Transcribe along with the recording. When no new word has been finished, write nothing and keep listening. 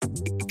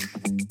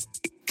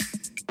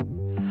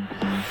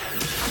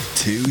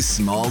Two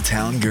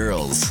small-town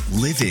girls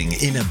living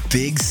in a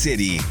big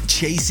city,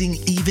 chasing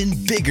even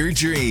bigger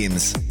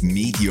dreams.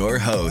 Meet your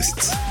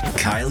hosts,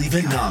 Kylie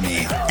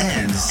Benami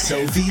and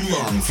Sophie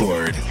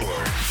Longford.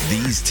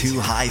 These two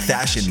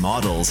high-fashion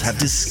models have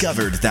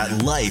discovered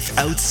that life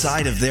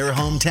outside of their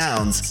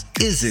hometowns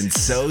isn't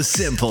so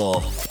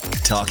simple.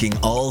 Talking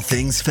all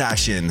things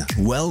fashion,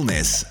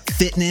 wellness,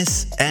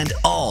 fitness, and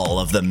all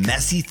of the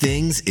messy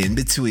things in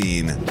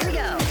between. Here we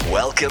go.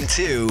 Welcome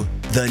to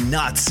The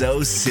Not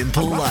So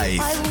Simple Life.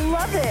 I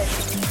love it.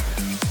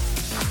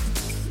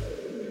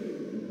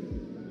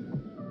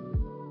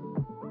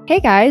 Hey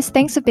guys,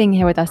 thanks for being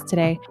here with us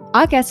today.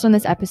 Our guest on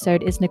this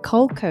episode is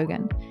Nicole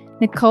Cogan.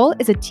 Nicole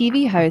is a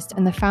TV host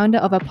and the founder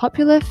of a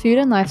popular food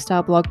and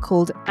lifestyle blog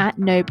called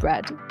 @No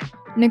Bread.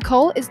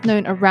 Nicole is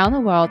known around the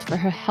world for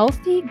her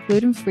healthy,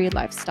 gluten-free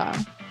lifestyle.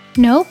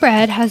 No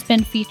Bread has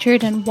been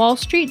featured in Wall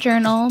Street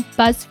Journal,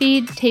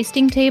 BuzzFeed,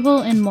 Tasting Table,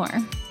 and more.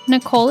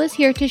 Nicole is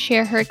here to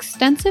share her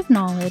extensive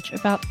knowledge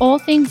about all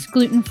things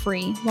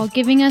gluten-free while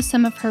giving us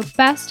some of her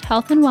best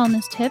health and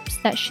wellness tips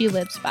that she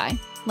lives by.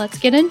 Let's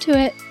get into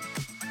it.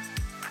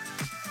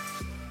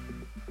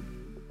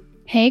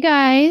 Hey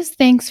guys,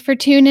 thanks for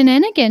tuning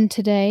in again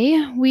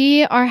today.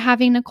 We are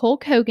having Nicole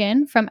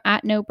Cogan from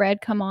 @No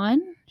Bread come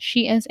on.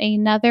 She is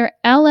another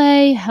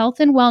LA health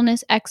and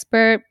wellness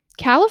expert.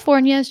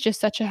 California is just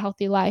such a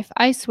healthy life.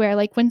 I swear,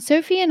 like when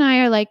Sophie and I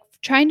are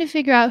trying to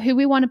figure out who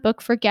we want to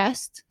book for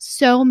guests,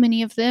 so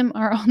many of them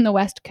are on the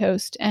West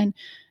Coast. And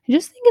I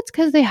just think it's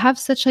because they have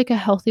such a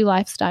healthy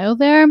lifestyle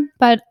there.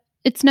 But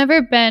it's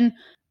never been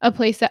a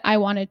place that I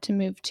wanted to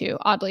move to,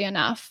 oddly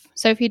enough.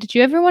 Sophie, did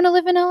you ever want to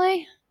live in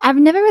LA? I've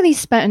never really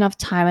spent enough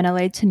time in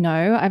LA to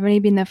know. I've only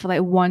been there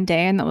for one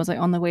day, and that was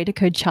on the way to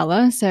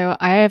Coachella. So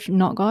I have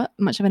not got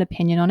much of an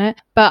opinion on it.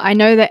 But I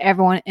know that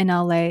everyone in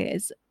LA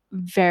is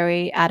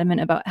very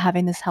adamant about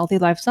having this healthy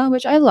lifestyle,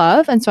 which I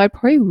love. And so I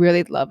probably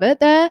really love it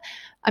there.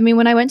 I mean,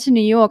 when I went to New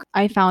York,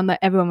 I found that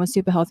everyone was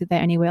super healthy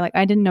there anyway.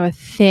 I didn't know a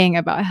thing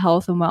about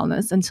health and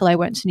wellness until I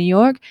went to New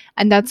York.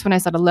 And that's when I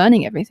started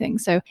learning everything.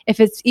 So if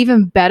it's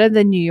even better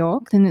than New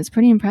York, then it's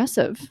pretty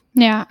impressive.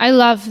 Yeah, I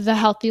love the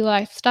healthy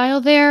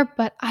lifestyle there,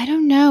 but I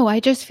don't know. I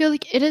just feel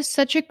like it is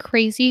such a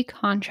crazy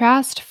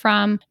contrast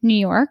from New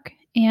York.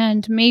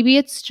 And maybe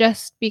it's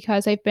just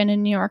because I've been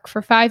in New York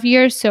for 5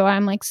 years, so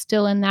I'm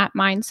still in that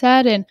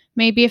mindset. And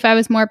maybe if I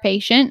was more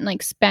patient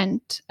and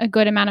spent a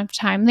good amount of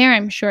time there,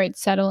 I'm sure I'd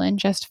settle in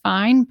just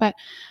fine. But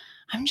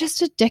I'm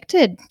just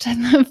addicted to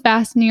the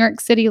fast New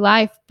York City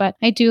life. But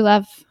I do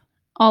love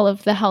all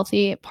of the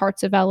healthy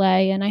parts of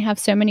LA, and I have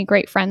so many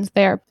great friends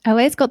there.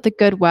 LA's got the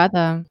good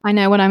weather. I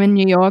know when I'm in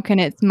New York and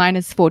it's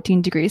minus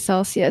 14 degrees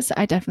Celsius,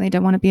 I definitely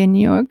don't want to be in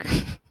New York.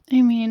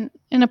 I mean,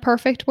 in a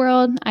perfect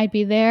world, I'd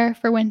be there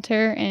for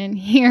winter and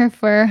here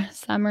for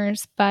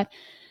summers. But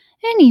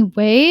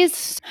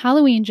anyways,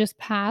 Halloween just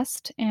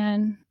passed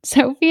and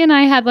Sophie and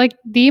I had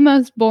the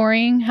most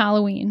boring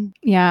Halloween.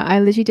 Yeah,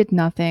 I literally did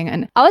nothing.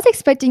 And I was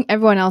expecting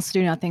everyone else to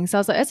do nothing. So I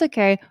was like, it's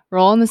okay. We're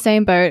all in the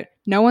same boat.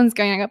 No one's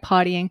going out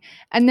partying.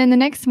 And then the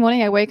next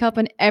morning I wake up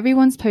and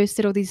everyone's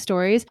posted all these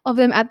stories of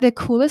them at the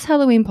coolest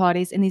Halloween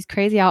parties in these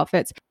crazy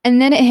outfits.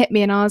 And then it hit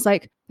me and I was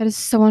like, that is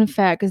so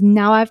unfair because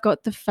now I've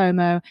got the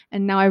FOMO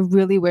and now I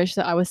really wish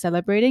that I was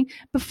celebrating.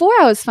 Before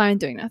I was fine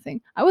doing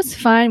nothing. I was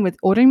fine with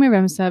ordering my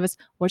room service,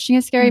 watching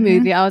a scary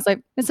movie. I was like,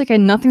 it's okay.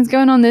 Nothing's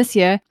going on this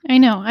year. I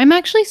know. I'm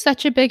actually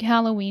such a big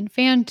Halloween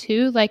fan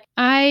too.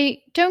 I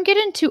don't get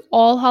into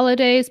all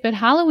holidays, but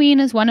Halloween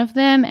is one of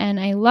them.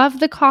 And I love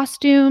the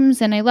costumes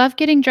and I love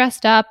getting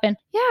dressed up. And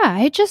yeah,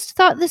 I just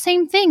thought the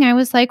same thing. I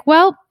was like,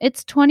 well,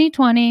 it's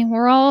 2020.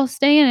 We're all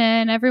staying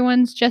in.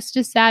 Everyone's just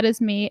as sad as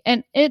me.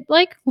 And it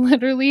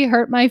literally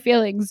hurt my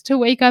feelings to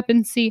wake up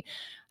and see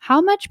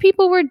how much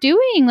people were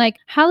doing.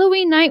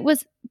 Halloween night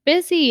was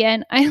busy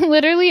and I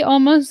literally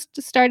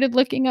almost started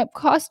looking up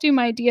costume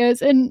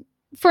ideas and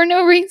for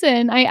no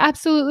reason. I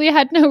absolutely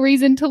had no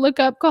reason to look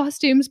up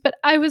costumes, but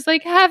I was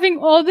having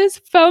all this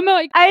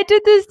FOMO. I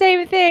did the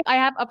same thing. I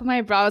have up in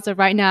my browser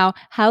right now,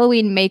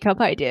 Halloween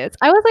makeup ideas.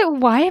 I was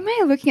like, why am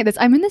I looking at this?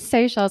 I'm in the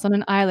Seychelles on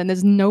an island.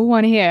 There's no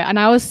one here. And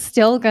I was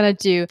still going to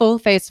do full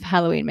face of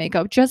Halloween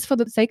makeup just for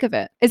the sake of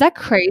it. Is that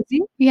crazy?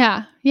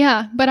 Yeah.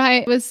 But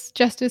I was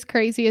just as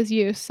crazy as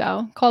you.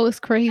 So call us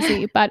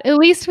crazy. But at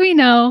least we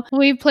know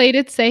we played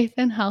it safe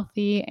and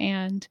healthy.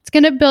 And it's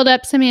going to build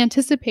up some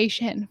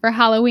anticipation for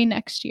Halloween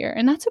next year.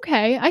 And that's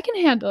okay. I can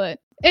handle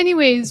it.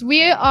 Anyways,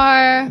 we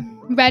are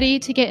ready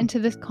to get into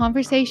this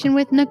conversation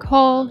with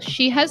Nicole.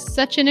 She has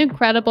such an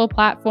incredible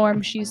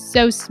platform. She's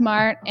so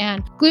smart,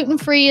 and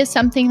gluten-free is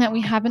something that we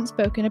haven't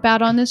spoken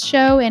about on this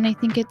show, and I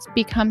think it's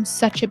become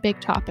such a big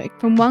topic.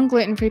 From one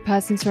gluten-free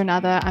person to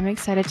another, I'm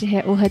excited to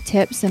hear all her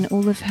tips and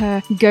all of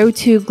her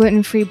go-to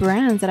gluten-free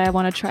brands that I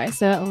want to try.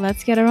 So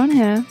let's get her on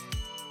here.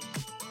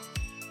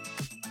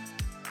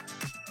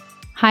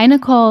 Hi,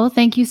 Nicole.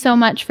 Thank you so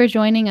much for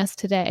joining us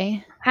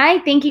today. Hi,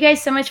 thank you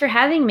guys so much for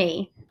having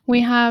me. We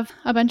have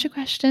a bunch of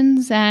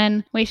questions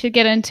and we should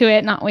get into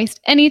it, not waste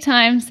any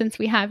time since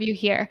we have you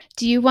here.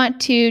 Do you want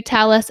to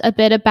tell us a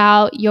bit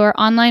about your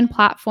online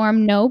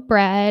platform, No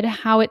Bread,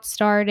 how it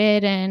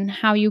started and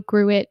how you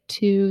grew it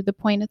to the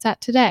point it's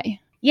at today?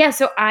 Yeah,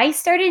 so I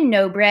started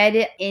No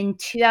Bread in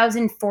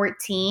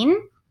 2014.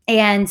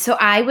 And so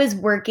I was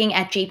working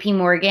at JP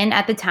Morgan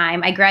at the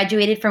time. I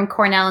graduated from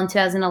Cornell in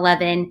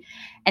 2011,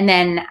 and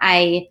then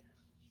I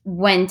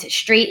went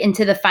straight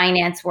into the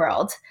finance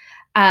world.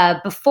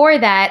 Before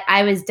that,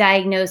 I was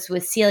diagnosed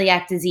with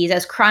celiac disease. I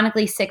was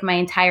chronically sick my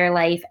entire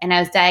life, and I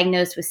was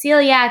diagnosed with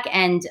celiac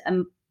and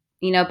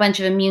a bunch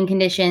of immune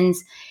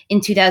conditions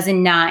in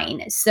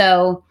 2009.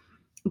 So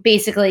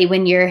basically,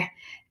 when you're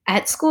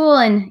at school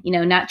and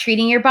not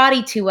treating your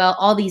body too well,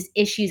 all these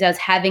issues I was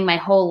having my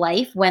whole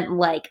life went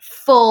like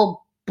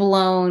full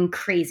blown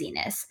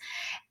craziness.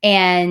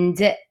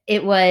 And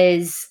it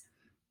was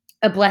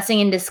a blessing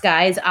in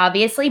disguise,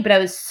 obviously, but I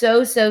was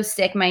so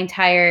sick my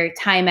entire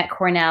time at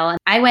Cornell. And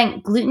I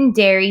went gluten,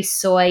 dairy,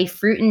 soy,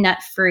 fruit and nut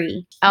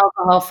free,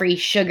 alcohol free,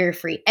 sugar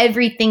free,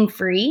 everything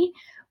free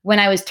when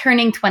I was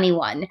turning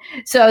 21.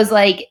 So I was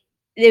like,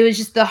 it was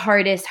just the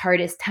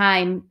hardest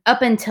time.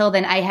 Up until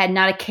then, I had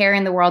not a care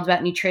in the world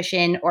about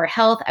nutrition or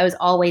health. I was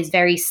always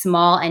very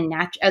small and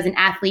natural. I was an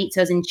athlete, so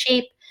I was in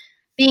shape.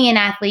 Being an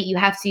athlete, you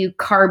have to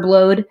carb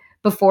load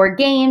before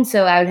games.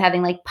 So I was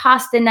having like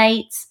pasta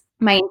nights.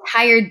 My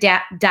entire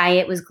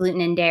diet was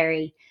gluten and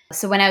dairy.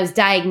 So when I was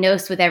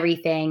diagnosed with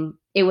everything,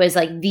 it was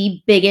like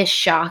the biggest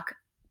shock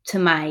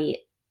to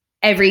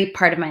every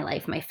part of my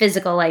life, my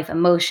physical life,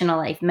 emotional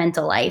life,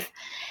 mental life.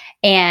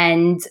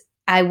 And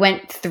I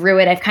went through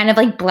it. I've kind of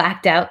like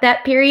blacked out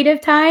that period of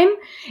time.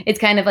 It's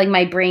kind of like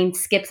my brain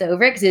skips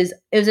over it because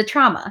it was a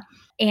trauma.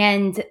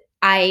 And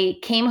I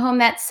came home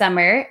that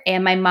summer,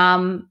 and my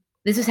mom,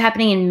 this was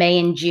happening in May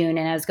and June,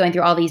 and I was going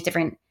through all these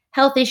different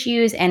health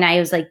issues. And I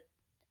was like,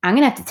 I'm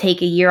going to have to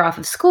take a year off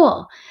of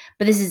school.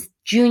 But this is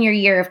junior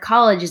year of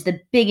college, is the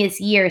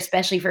biggest year,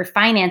 especially for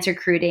finance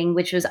recruiting,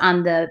 which was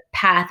on the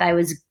path I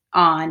was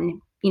on,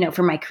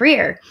 for my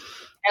career.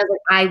 I was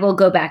like, I will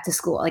go back to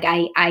school. Like,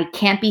 I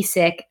can't be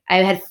sick. I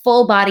had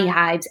full body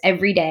hives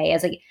every day. I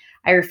was like,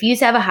 I refuse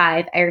to have a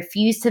hive. I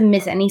refuse to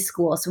miss any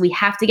school. So we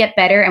have to get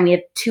better, and we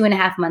have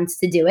 2.5 months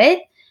to do it.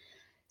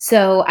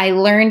 So I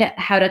learned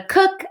how to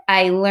cook.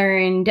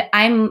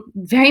 I'm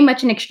very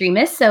much an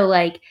extremist. So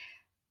like,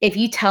 if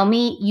you tell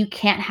me you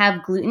can't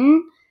have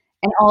gluten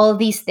and all of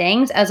these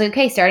things, I was like,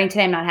 okay, starting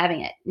today, I'm not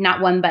having it. Not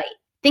one bite.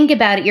 Think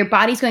about it. Your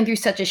body's going through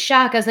such a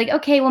shock. I was like,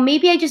 okay, well,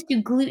 maybe I just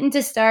do gluten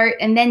to start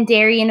and then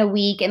dairy in a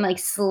week and like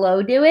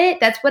slow do it.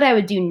 That's what I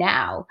would do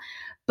now.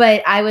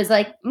 But I was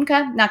like,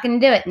 okay, not going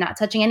to do it. Not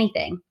touching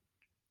anything.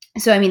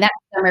 So, I mean, that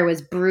summer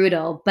was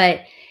brutal.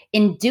 But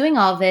in doing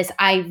all this,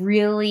 I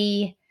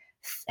really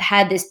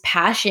had this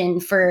passion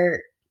for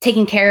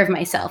taking care of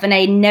myself. And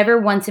I never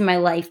once in my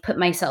life put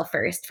myself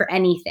first for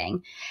anything.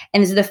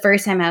 And this is the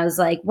first time I was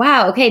like,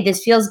 wow, okay,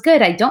 this feels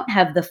good. I don't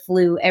have the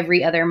flu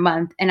every other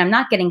month, and I'm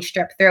not getting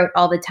strep throat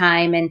all the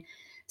time. And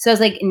so I was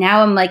like,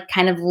 now I'm like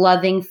kind of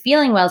loving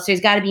feeling well. So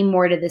there's got to be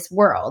more to this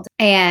world.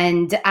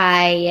 And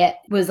I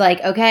was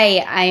like,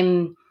 okay,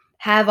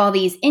 have all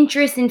these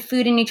interests in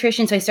food and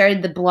nutrition. So I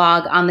started the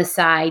blog on the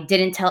side,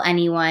 didn't tell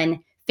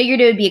anyone,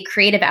 figured it would be a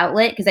creative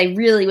outlet because I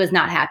really was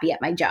not happy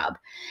at my job.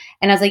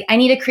 And I was like, I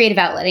need a creative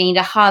outlet. I need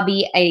a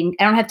hobby. I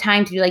don't have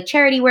time to do like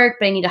charity work,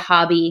 but I need a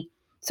hobby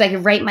so I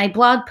could write my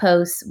blog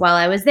posts while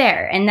I was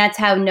there. And that's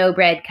how No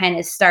Bread kind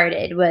of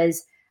started.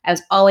 Was I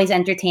was always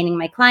entertaining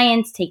my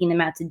clients, taking them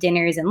out to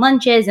dinners and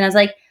lunches. And I was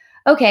like,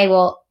 okay,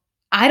 well,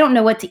 I don't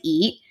know what to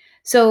eat.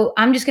 So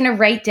I'm just going to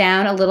write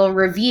down a little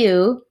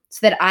review so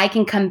that I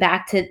can come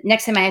back to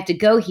next time I have to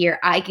go here,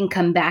 I can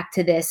come back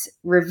to this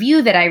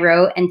review that I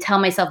wrote and tell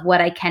myself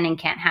what I can and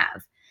can't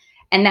have.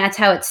 And that's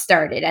how it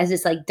started, as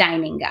this like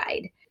dining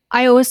guide.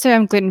 I also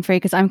am gluten-free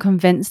because I'm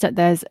convinced that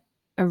there's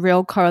a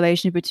real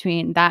correlation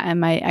between that and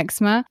my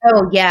eczema.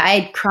 Oh yeah, I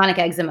had chronic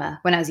eczema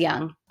when I was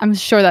young. I'm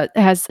sure that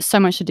it has so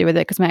much to do with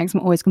it because my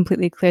eczema always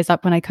completely clears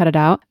up when I cut it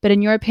out. But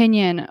in your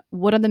opinion,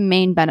 what are the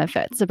main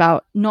benefits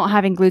about not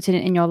having gluten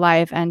in your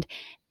life? And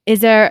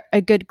is there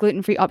a good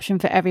gluten-free option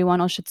for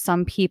everyone, or should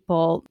some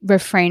people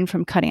refrain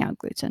from cutting out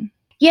gluten?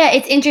 Yeah,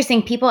 it's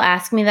interesting. People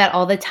ask me that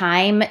all the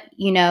time.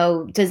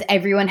 Does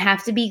everyone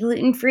have to be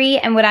gluten-free?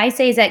 And what I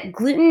say is that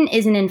gluten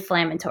is an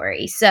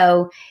inflammatory.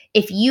 So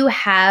if you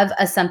have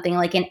something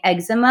like an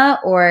eczema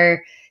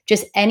or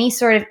just any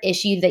sort of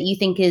issue that you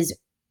think is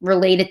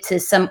related to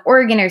some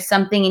organ or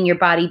something in your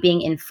body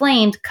being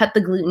inflamed, cut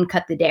the gluten,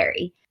 cut the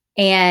dairy.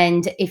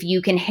 And if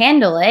you can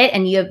handle it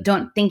and you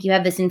don't think you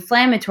have this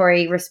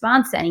inflammatory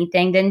response to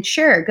anything, then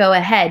sure, go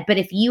ahead. But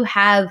if you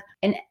have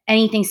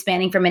anything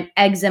spanning from an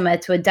eczema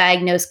to a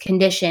diagnosed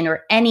condition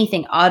or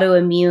anything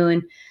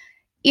autoimmune,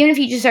 even if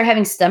you just start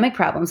having stomach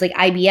problems like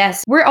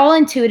IBS, we're all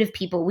intuitive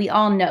people. We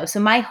all know. So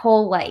my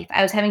whole life,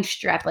 I was having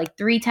strep like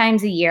 3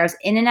 times a year. I was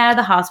in and out of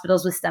the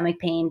hospitals with stomach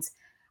pains.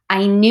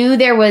 I knew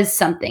there was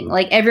something.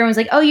 Like everyone was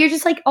like, oh, you're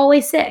just like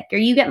always sick, or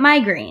you get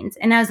migraines.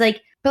 And I was like,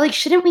 but like,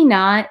 shouldn't we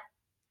not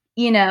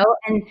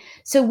And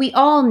so we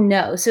all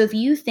know. So if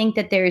you think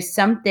that there's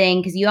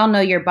something, because you all know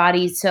your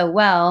body so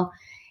well,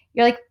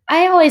 you're like,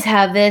 I always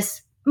have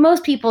this.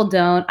 Most people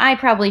don't. I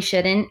probably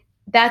shouldn't.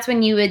 That's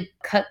when you would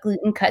cut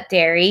gluten, cut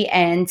dairy,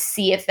 and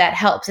see if that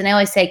helps. And I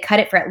always say cut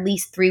it for at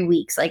least 3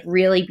 weeks, like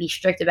really be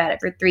strict about it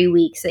for 3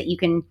 weeks so that you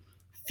can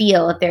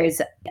feel if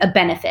there's a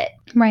benefit.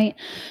 Right.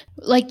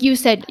 Like you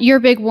said, your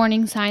big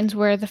warning signs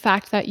were the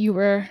fact that you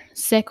were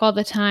sick all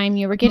the time,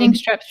 you were getting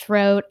strep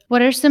throat.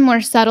 What are some more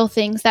subtle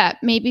things that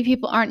maybe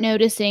people aren't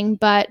noticing,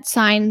 but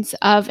signs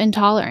of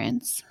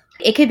intolerance?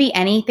 It could be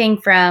anything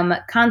from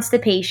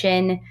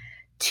constipation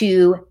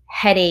to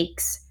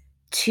headaches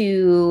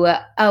to,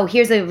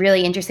 here's a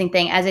really interesting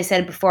thing. As I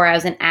said before, I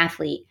was an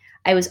athlete.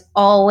 I was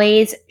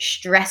always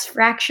stress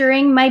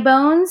fracturing my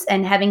bones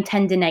and having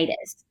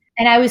tendinitis.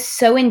 And I was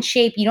so in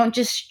shape. You don't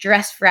just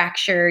stress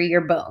fracture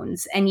your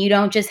bones, and you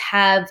don't just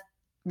have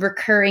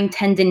recurring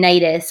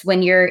tendinitis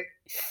when you're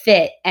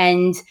fit.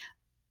 And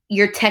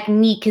your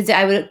technique, because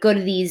I would go to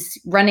these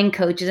running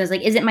coaches. I was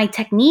like, is it my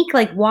technique?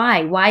 Like,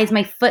 why? Why is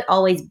my foot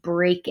always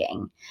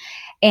breaking?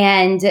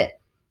 And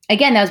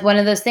again, that was one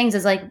of those things.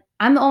 Is like,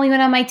 I'm the only one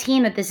on my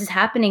team that this is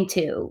happening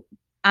to.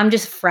 I'm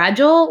just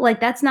fragile. Like,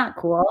 that's not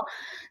cool.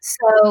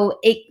 So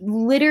it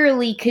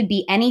literally could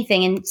be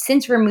anything. And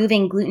since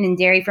removing gluten and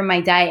dairy from my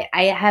diet,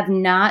 I have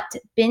not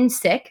been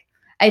sick.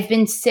 I've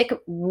been sick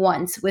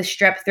once with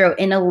strep throat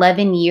in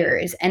 11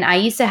 years, and I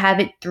used to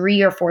have it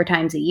 3 or 4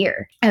 times a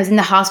year. I was in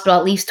the hospital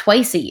at least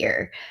twice a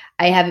year.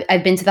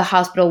 I've been to the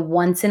hospital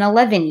once in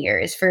 11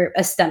 years for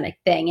a stomach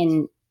thing,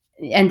 and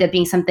end up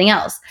being something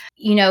else.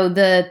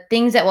 The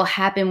things that will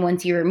happen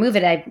once you remove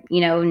it,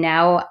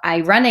 now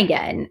I run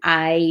again.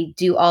 I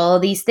do all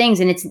of these things,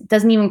 and it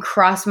doesn't even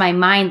cross my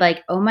mind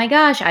like, oh my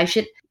gosh, I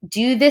should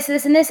do this,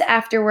 and this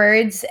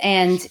afterwards.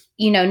 And,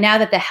 now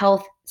that the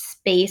health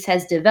space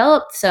has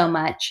developed so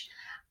much,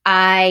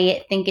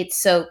 I think it's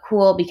so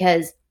cool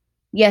because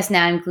yes,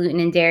 now I'm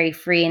gluten and dairy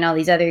free and all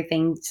these other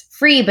things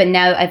free, but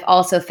now I've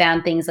also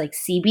found things like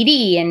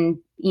CBD and,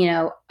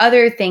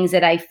 other things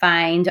that I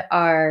find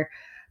are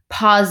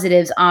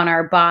positives on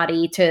our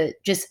body to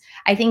just,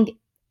 I think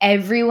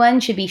everyone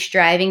should be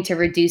striving to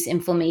reduce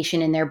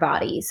inflammation in their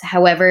bodies,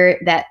 however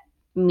that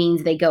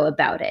means they go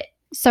about it.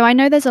 So I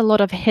know there's a lot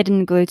of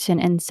hidden gluten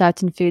in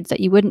certain foods that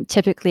you wouldn't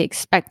typically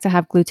expect to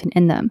have gluten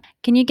in them.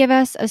 Can you give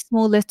us a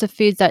small list of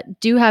foods that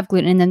do have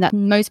gluten in them that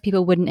most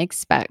people wouldn't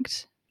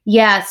expect?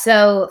 Yeah,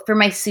 so for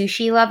my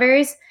sushi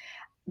lovers,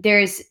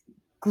 there's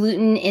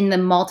gluten in the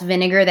malt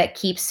vinegar that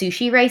keeps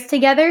sushi rice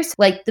together. So,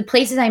 like, the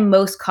places I'm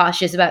most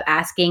cautious about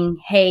asking,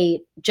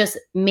 hey, just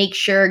make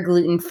sure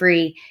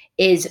gluten-free,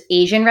 is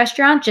Asian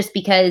restaurant, just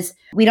because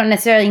we don't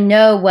necessarily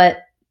know what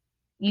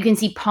you can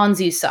see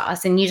ponzu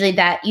sauce. And usually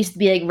that used to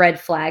be like red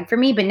flag for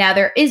me, but now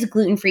there is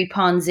gluten-free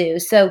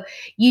ponzu. So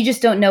you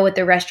just don't know what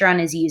the restaurant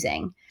is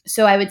using.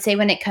 So I would say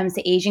when it comes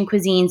to Asian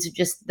cuisines,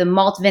 just the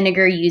malt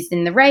vinegar used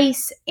in the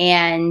rice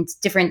and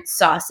different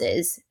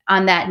sauces.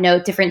 On that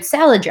note, different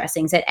salad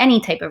dressings at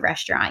any type of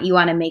restaurant, you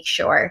want to make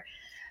sure.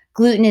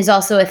 Gluten is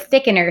also a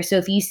thickener. So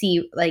if you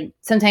see like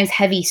sometimes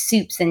heavy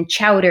soups and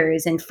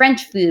chowders and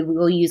French food, we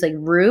will use like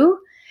roux,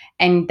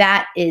 and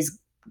that is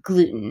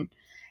gluten.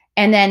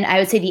 And then I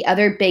would say the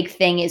other big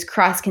thing is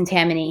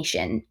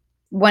cross-contamination.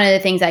 One of the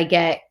things I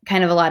get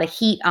kind of a lot of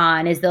heat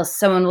on is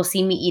someone will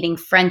see me eating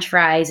French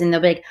fries and they'll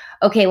be like,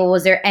 okay, well,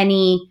 was there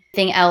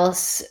anything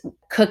else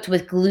cooked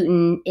with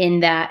gluten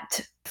in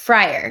that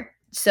fryer?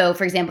 So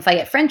for example, if I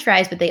get French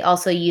fries, but they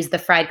also use the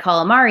fried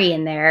calamari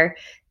in there,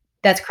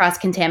 that's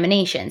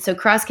cross-contamination. So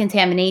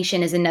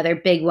cross-contamination is another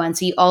big one.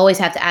 So you always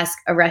have to ask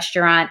a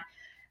restaurant,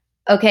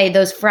 okay,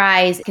 those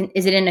fries,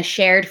 is it in a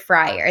shared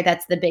fryer?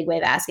 That's the big way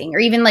of asking. Or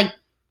even like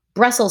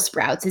Brussels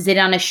sprouts, is it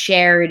on a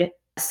shared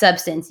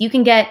substance? You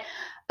can get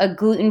a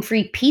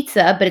gluten-free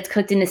pizza, but it's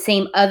cooked in the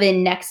same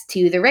oven next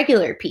to the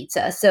regular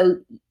pizza. So,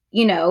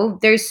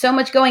 there's so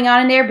much going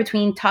on in there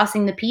between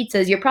tossing the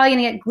pizzas. You're probably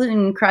going to get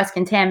gluten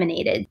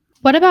cross-contaminated.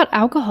 What about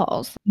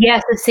alcohols?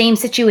 Yes, the same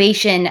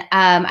situation.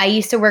 I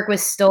used to work with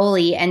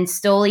Stoli, and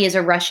Stoli is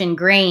a Russian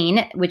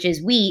grain, which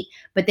is wheat,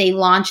 but they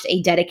launched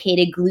a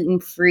dedicated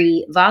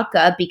gluten-free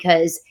vodka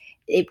because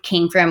it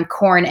came from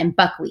corn and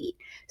buckwheat.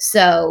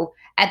 So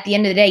at the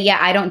end of the day, yeah,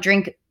 I don't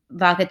drink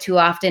vodka too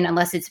often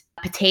unless it's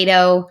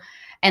potato.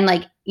 And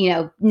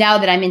now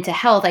that I'm into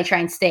health, I try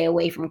and stay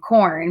away from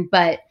corn.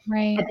 But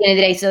right. At the end of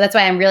the day, so that's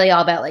why I'm really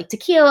all about like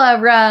tequila,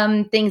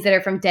 rum, things that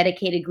are from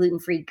dedicated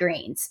gluten-free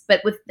grains.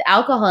 But with the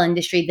alcohol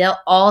industry, they'll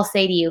all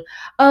say to you,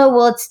 oh,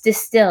 well, it's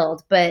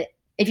distilled. But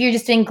if you're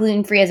just doing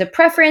gluten-free as a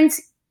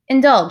preference,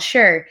 indulge,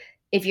 sure.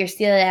 If you're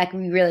celiac,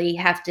 you really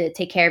have to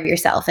take care of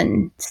yourself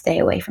and stay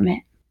away from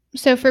it.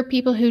 So for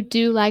people who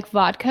do like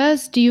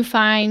vodkas, do you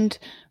find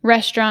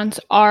restaurants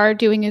are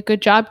doing a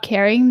good job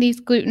carrying these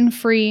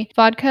gluten-free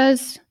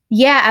vodkas?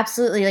 Yeah,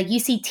 absolutely. Like you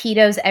see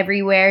Tito's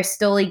everywhere,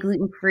 Stoli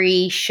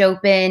gluten-free,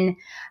 Chopin.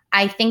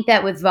 I think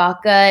that with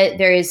vodka,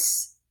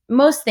 there's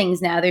most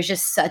things now, there's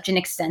just such an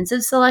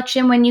extensive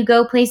selection when you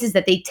go places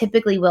that they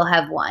typically will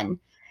have one.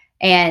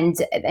 And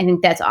I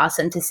think that's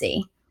awesome to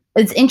see.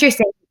 It's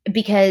interesting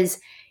because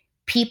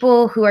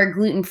people who are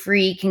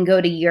gluten-free can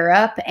go to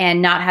Europe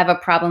and not have a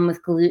problem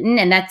with gluten.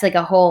 And that's like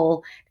a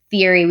whole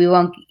theory we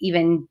won't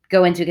even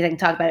go into because I can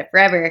talk about it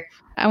forever.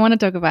 I want to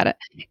talk about it.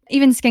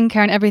 Even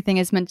skincare and everything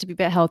is meant to be a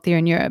bit healthier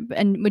in Europe.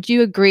 And would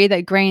you agree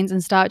that grains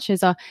and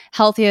starches are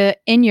healthier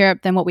in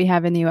Europe than what we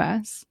have in the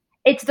US?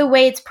 It's the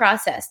way it's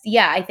processed.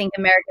 Yeah, I think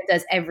America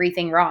does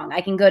everything wrong.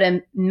 I can go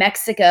to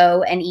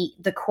Mexico and eat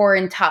the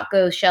corn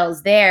taco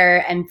shells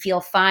there and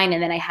feel fine.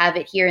 And then I have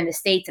it here in the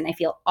States and I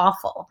feel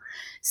awful.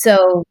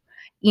 So,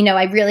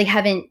 I really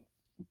haven't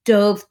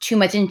dove too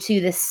much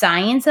into the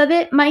science of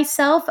it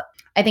myself.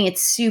 I think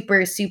it's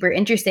super, super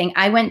interesting.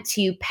 I went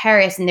to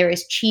Paris and there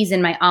was cheese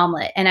in my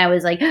omelet. And I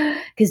was like,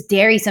 because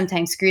dairy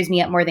sometimes screws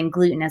me up more than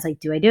gluten. I was like,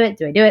 do I do it?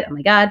 Do I do it? Oh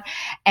my God.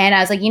 And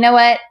I was like, you know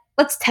what?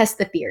 Let's test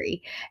the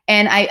theory.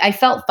 And I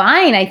felt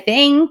fine, I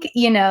think,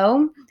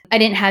 I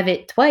didn't have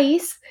it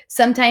twice.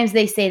 Sometimes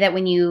they say that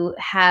when you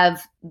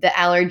have the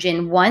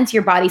allergen once,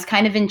 your body's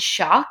kind of in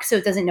shock. So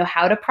it doesn't know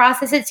how to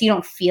process it. So you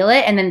don't feel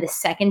it. And then the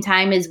second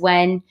time is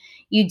when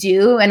you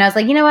do. And I was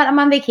like, you know what? I'm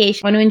on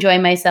vacation. I want to enjoy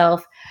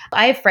myself.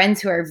 I have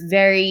friends who are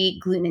very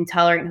gluten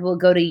intolerant who will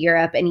go to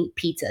Europe and eat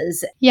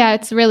pizzas. Yeah,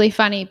 it's really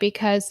funny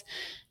because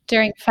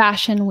during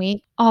Fashion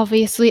Week,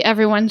 obviously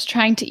everyone's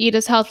trying to eat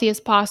as healthy as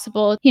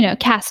possible.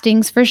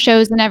 Castings for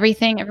shows and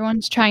everything.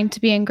 Everyone's trying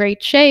to be in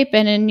great shape.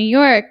 And in New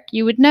York,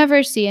 you would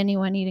never see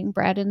anyone eating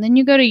bread. And then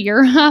you go to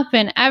Europe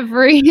and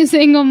every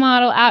single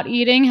model out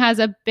eating has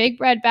a big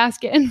bread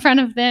basket in front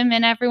of them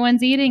and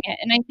everyone's eating it.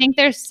 And I think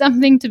there's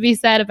something to be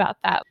said about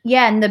that.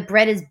 Yeah, and the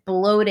bread is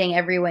bloating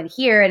everyone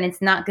here and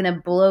it's not going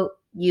to bloat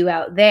you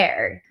out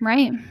there.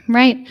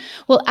 Right.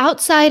 Well,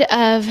 outside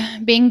of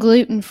being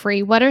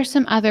gluten-free, what are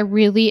some other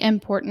really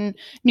important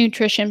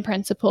nutrition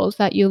principles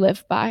that you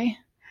live by?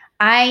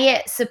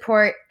 I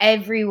support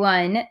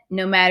everyone,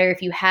 no matter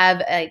if you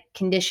have a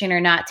condition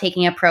or not,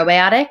 taking a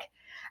probiotic.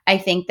 I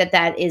think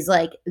that is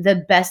like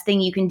the best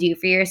thing you can do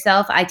for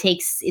yourself.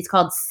 It's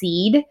called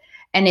Seed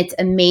and it's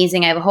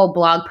amazing. I have a whole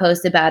blog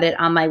post about it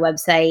on my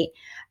website.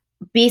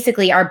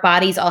 Basically, our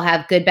bodies all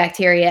have good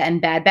bacteria and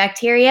bad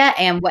bacteria.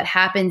 And what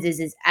happens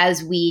is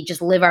as we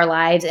just live our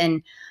lives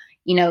and,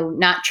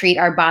 not treat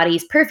our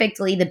bodies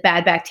perfectly, the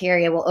bad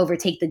bacteria will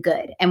overtake the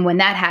good. And when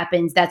that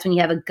happens, that's when you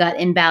have a gut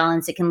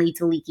imbalance. It can lead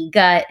to leaky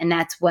gut. And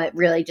that's what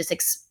really just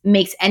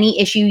makes any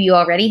issue you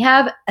already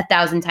have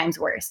 1,000 times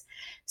worse.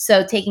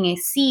 So taking a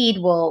seed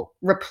will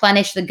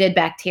replenish the good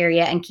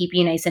bacteria and keep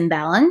you nice and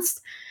balanced.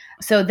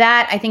 So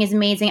that I think is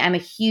amazing. I'm a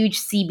huge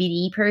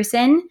CBD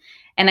person.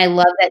 And I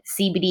love that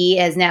CBD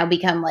has now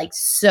become like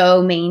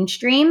so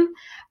mainstream.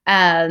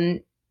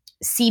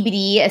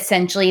 CBD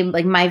essentially,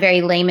 like my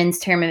very layman's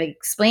term of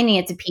explaining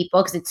it to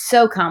people, because it's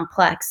so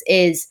complex,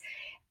 is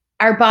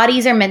our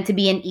bodies are meant to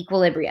be in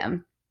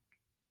equilibrium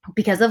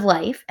because of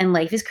life, and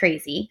life is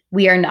crazy.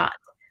 We are not.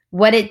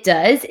 What it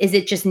does is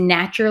it just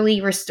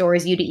naturally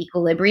restores you to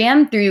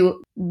equilibrium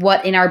through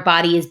what in our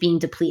body is being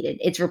depleted.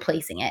 It's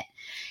replacing it.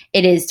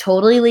 It is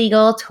totally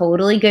legal,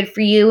 totally good for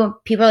you.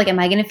 People are like, am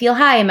I going to feel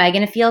high? Am I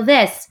going to feel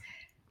this?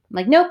 I'm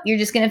like, nope, you're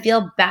just going to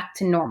feel back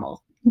to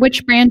normal.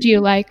 Which brand do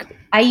you like?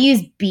 I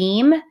use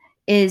Beam,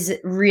 is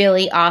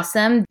really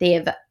awesome. They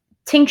have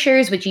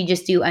tinctures, which you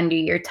just do under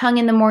your tongue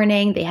in the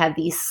morning. They have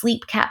these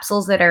sleep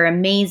capsules that are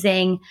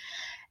amazing.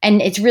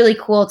 And it's really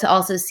cool to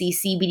also see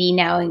CBD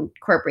now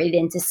incorporated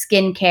into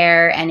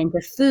skincare and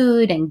into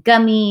food and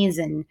gummies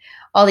and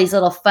all these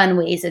little fun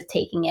ways of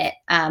taking it.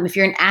 If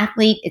you're an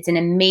athlete, it's an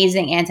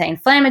amazing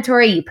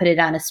anti-inflammatory. You put it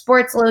on a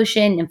sports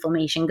lotion,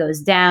 inflammation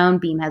goes down.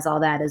 Beam has all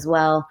that as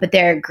well. But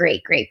they're a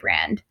great, great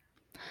brand.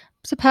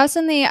 So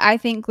personally, I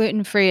think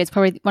gluten-free is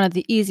probably one of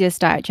the easiest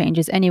diet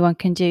changes anyone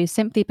can do,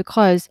 simply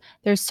because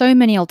there's so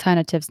many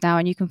alternatives now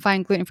and you can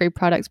find gluten-free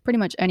products pretty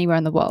much anywhere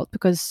in the world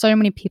because so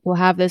many people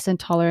have this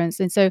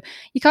intolerance. And so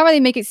you can't really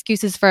make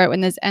excuses for it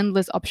when there's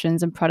endless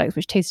options and products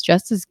which taste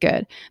just as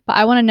good. But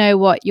I want to know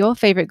what your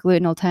favorite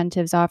gluten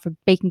alternatives are for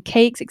baking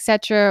cakes,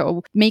 etc.,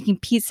 or making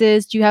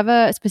pizzas. Do you have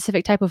a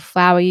specific type of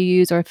flour you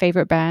use or a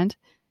favorite brand?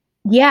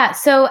 Yeah,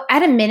 so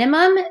at a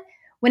minimum,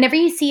 whenever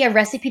you see a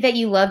recipe that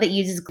you love that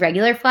uses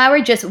regular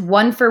flour, just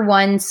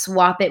 1-for-1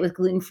 swap it with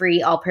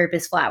gluten-free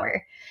all-purpose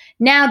flour.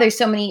 Now there's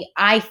so many,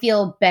 I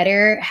feel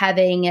better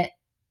having,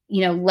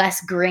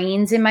 less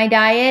grains in my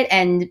diet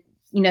and,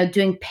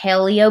 doing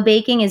paleo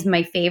baking is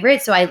my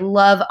favorite. So I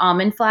love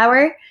almond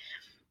flour.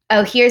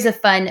 Oh, here's a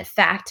fun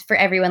fact for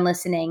everyone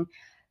listening.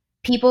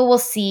 People will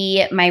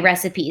see my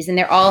recipes and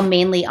they're all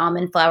mainly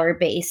almond flour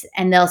based.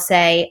 And they'll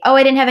say, oh,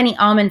 I didn't have any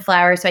almond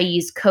flour, so I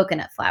used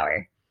coconut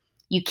flour.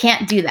 You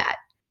can't do that.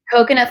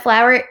 Coconut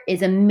flour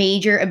is a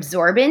major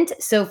absorbent.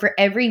 So for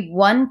every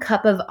 1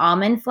 cup of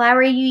almond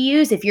flour you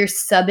use, if you're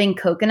subbing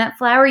coconut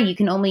flour, you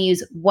can only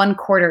use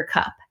 1/4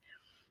 cup.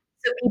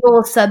 So people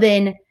will sub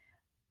in,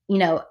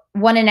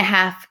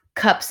 1.5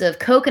 cups of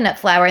coconut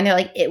flour and they're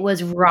like, it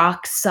was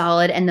rock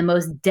solid and the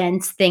most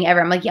dense thing ever.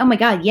 I'm like, oh my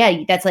God,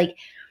 yeah, that's like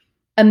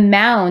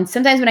amount.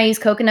 Sometimes when I use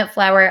coconut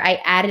flour,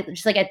 I add it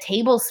just like a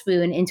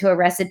tablespoon into a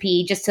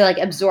recipe just to like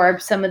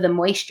absorb some of the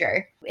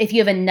moisture. If you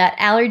have a nut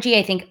allergy,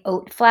 I think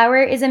oat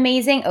flour is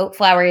amazing. Oat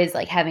flour is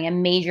like having a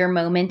major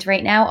moment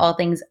right now, all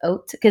things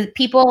oat, because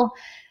people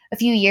a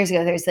few years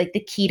ago, there's like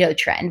the keto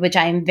trend, which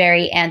I'm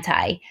very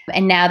anti.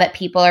 And now that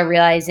people are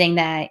realizing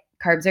that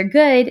carbs are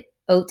good,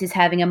 oat is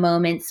having a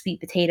moment, sweet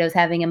potatoes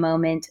having a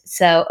moment.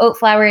 So oat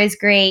flour is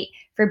great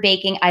for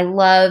baking. I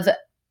love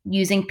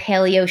using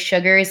paleo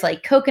sugars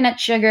like coconut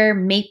sugar,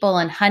 maple,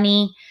 and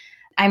honey.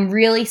 I'm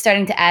really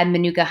starting to add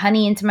Manuka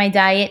honey into my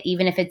diet,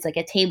 even if it's like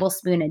a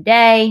tablespoon a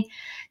day.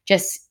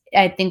 Just,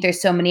 I think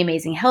there's so many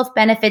amazing health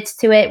benefits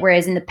to it.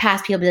 Whereas in the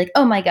past, people be like,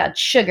 oh my God,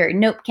 sugar.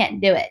 Nope,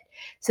 can't do it.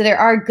 So there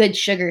are good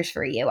sugars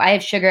for you. I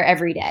have sugar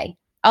every day.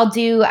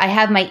 I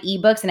have my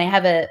ebooks and I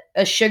have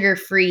a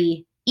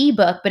sugar-free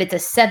ebook, but it's a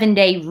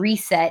 7-day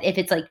reset. If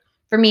it's like,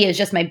 for me, it was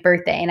just my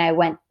birthday and I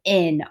went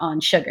in on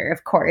sugar,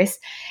 of course.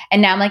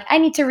 And now I'm like, I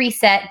need to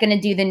reset, going to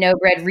do the no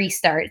bread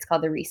restart. It's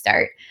called the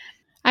restart.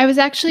 I was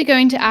actually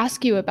going to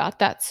ask you about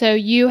that. So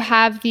you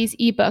have these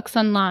ebooks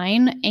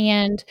online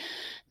and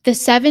the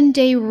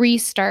 7-day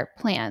restart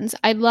plans.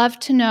 I'd love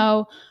to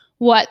know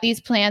what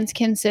these plans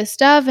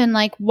consist of and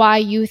like why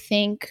you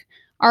think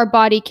our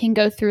body can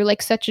go through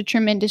like such a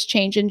tremendous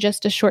change in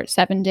just a short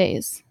 7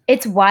 days.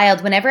 It's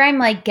wild. Whenever I'm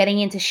like getting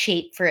into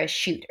shape for a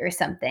shoot or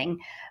something,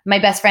 my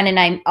best friend and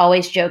I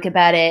always joke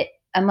about it.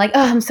 I'm like,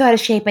 oh, I'm so out of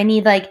shape. I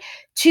need like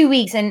 2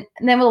 weeks. And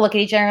then we'll look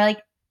at each other and we're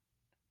like,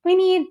 we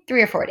need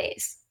 3 or 4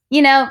 days,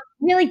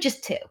 really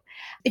just 2.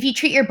 If you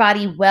treat your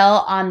body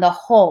well on the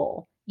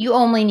whole, you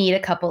only need a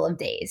couple of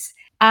days.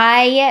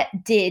 I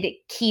did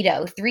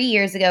keto 3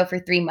 years ago for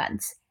 3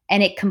 months,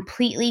 and it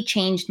completely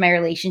changed my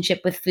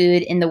relationship with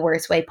food in the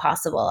worst way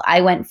possible.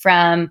 I went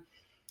from,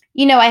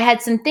 I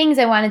had some things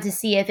I wanted to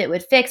see if it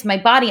would fix. My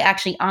body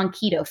actually on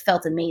keto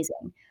felt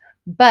amazing.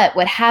 But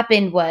what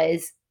happened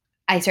was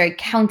I started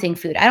counting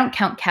food. I don't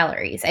count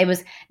calories. I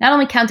was not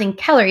only counting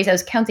calories, I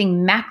was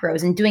counting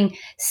macros and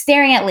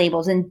staring at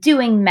labels and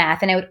doing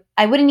math. And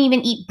I wouldn't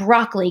even eat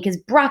broccoli because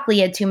broccoli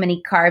had too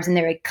many carbs and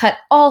they would cut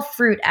all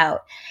fruit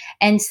out.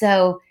 And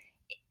so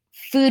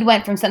food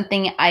went from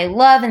something I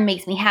love and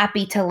makes me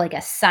happy to like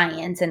a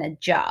science and a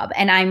job.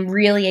 And I'm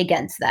really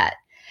against that.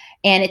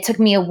 And it took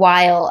me a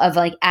while of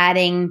like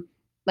adding,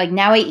 like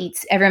now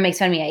everyone makes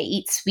fun of me. I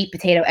eat sweet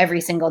potato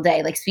every single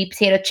day, like sweet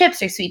potato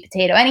chips or sweet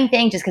potato,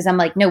 anything, just because I'm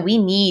like, no, we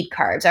need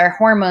carbs. Our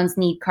hormones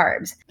need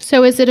carbs.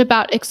 So is it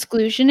about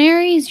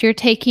exclusionaries? You're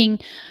taking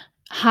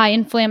high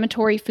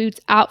inflammatory foods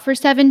out for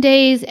 7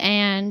 days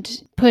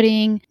and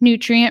putting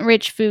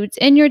nutrient-rich foods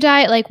in your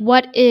diet? Like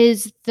what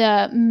is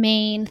the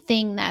main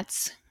thing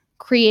that's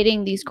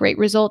creating these great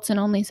results in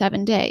only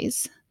 7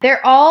 days?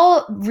 They're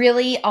all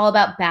really all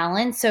about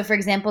balance. So for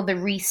example, the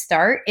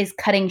restart is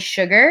cutting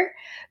sugar,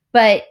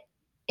 but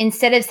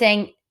instead of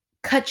saying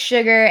cut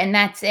sugar and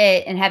that's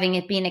it and having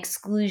it be an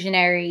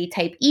exclusionary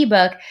type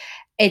ebook,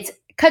 it's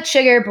cut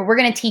sugar, but we're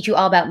going to teach you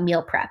all about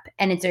meal prep.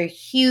 And it's a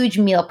huge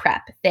meal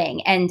prep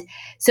thing. And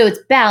so it's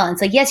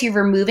balanced. Like, yes, you're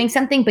removing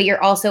something, but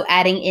you're also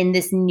adding in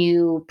this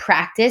new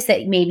practice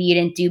that maybe you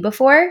didn't do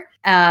before.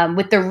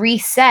 With the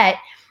reset,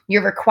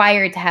 you're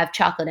required to have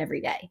chocolate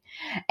every day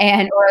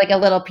or like a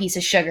little piece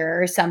of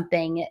sugar or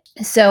something.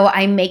 So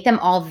I make them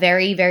all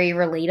very, very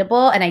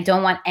relatable. And I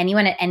don't want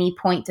anyone at any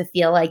point to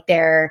feel like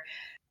they're,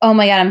 oh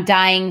my God, I'm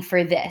dying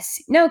for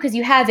this. No, because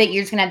you have it,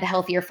 you're just gonna have the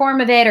healthier form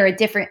of it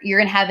you're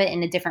gonna have it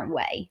in a different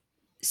way.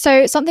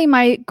 So something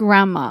my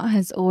grandma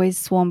has always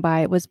sworn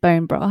by was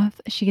bone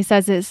broth. She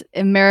says it's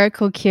a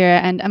miracle cure.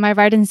 And am I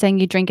right in saying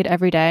you drink it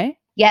every day?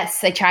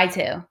 Yes, I try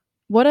to.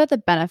 What are the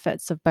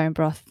benefits of bone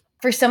broth?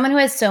 For someone who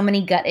has so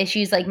many gut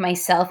issues like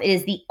myself, it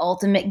is the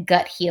ultimate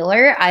gut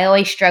healer. I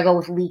always struggle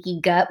with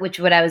leaky gut, which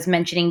what I was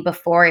mentioning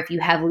before. If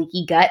you have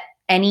leaky gut,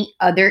 any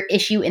other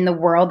issue in the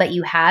world that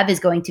you have is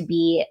going to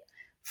be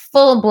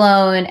full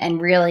blown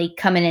and really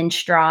coming in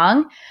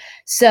strong.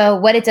 So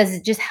what it does is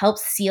it just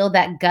helps seal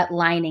that gut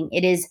lining.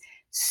 It is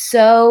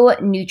so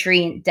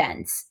nutrient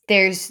dense.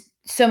 There's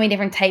so many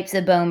different types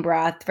of bone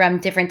broth from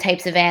different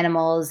types of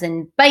animals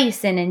and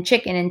bison and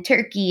chicken and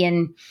turkey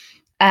and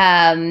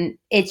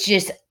it's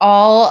just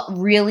all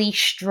really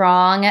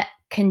strong,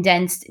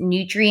 condensed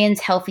nutrients,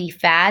 healthy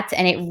fats,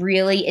 and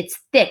it's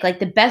thick. Like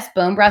the best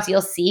bone broths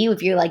you'll see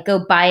if you like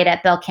go buy it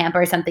at Belcampo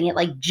or something, it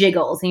like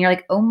jiggles and you're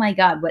like, oh my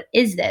God, what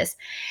is this?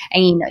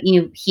 And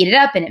you heat it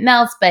up and it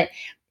melts, but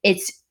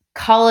it's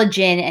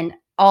collagen and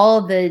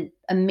all the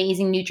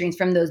amazing nutrients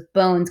from those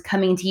bones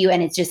coming to you,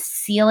 and it's just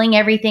sealing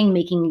everything,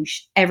 making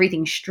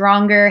everything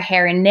stronger,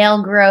 hair and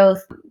nail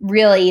growth.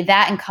 Really,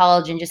 that and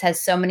collagen just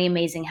has so many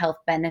amazing health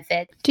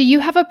benefits. Do you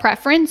have a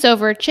preference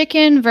over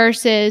chicken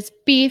versus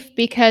beef?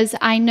 Because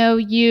I know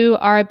you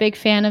are a big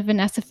fan of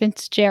Vanessa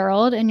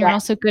Fitzgerald and you're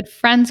also good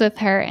friends with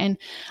her. And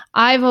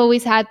I've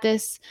always had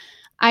this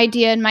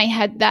idea in my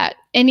head that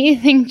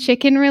anything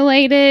chicken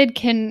related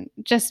can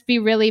just be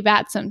really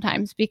bad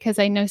sometimes, because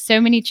I know so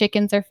many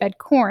chickens are fed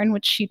corn,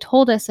 which she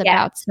told us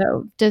about.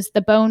 So does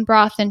the bone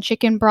broth and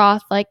chicken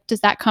broth, like, does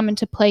that come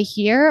into play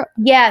here?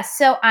 Yeah,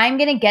 so I'm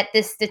going to get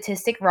this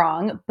statistic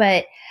wrong,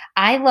 but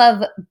I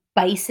love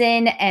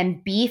bison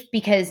and beef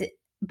because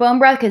bone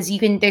broth, because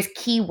there's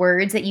key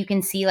words that you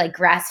can see, like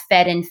grass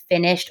fed and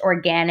finished,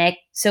 organic.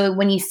 So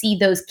when you see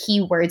those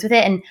key words with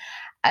it, and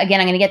again,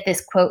 I'm going to get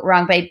this quote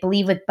wrong, but I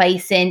believe with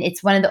bison,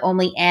 it's one of the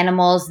only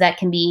animals that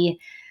can be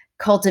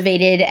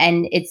cultivated,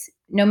 and it's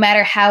no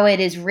matter how it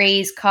is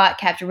raised, caught,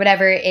 captured,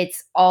 whatever,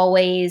 it's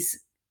always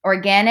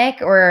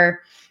organic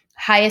or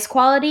highest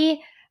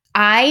quality.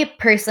 I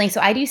personally,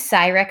 so I do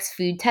Cyrex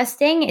food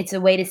testing. It's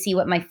a way to see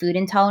what my food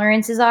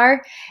intolerances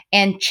are.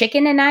 And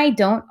chicken and I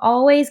don't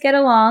always get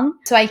along.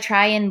 So I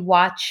try and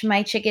watch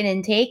my chicken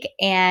intake.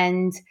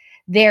 And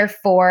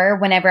therefore,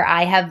 whenever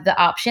I have the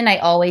option, I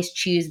always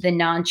choose the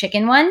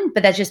non-chicken one.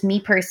 But that's just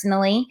me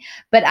personally.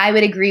 But I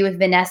would agree with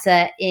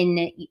Vanessa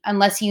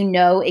unless you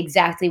know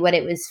exactly what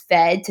it was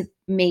fed, to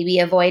maybe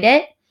avoid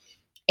it.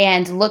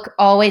 And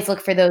always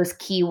look for those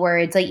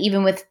keywords. Like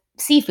even with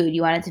seafood,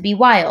 you want it to be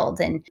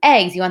wild, and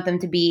eggs, you want them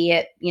to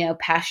be,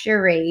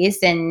 pasture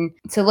raised. And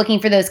so looking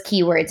for those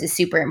keywords is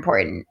super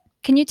important.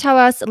 Can you tell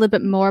us a little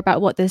bit more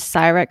about what this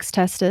Cyrex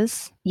test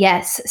is?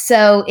 Yes.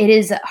 So it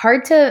is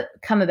hard to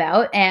come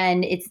about,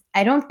 and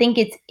I don't think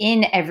it's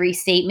in every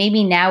state.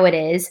 Maybe now it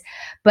is,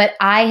 but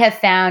I have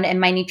found, and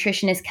my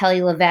nutritionist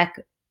Kelly Levesque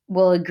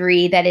will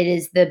agree, that it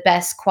is the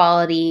best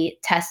quality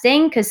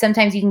testing, because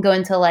sometimes you can go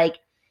into like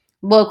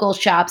local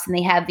shops and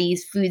they have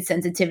these food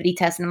sensitivity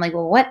tests, and I'm like,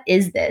 well, what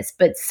is this?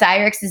 But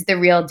Cyrex is the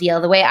real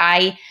deal. The way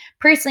I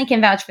personally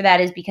can vouch for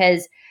that is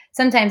because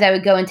sometimes I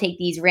would go and take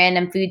these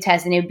random food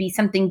tests and it would be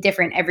something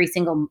different every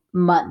single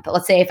month.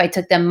 Let's say if I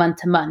took them month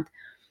to month,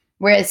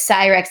 whereas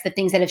Cyrex, the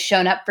things that have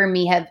shown up for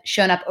me have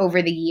shown up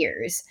over the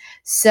years.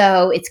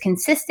 So it's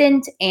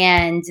consistent,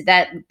 and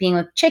that being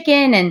with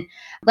chicken and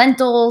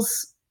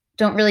lentils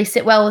don't really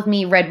sit well with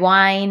me. Red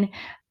wine,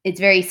 it's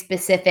very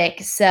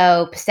specific.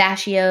 So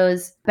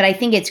pistachios, but I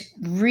think it's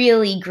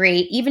really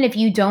great. Even if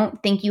you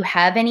don't think you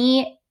have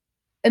any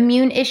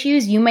immune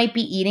issues, you might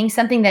be eating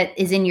something that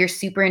is in your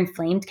super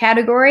inflamed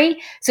category.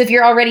 So if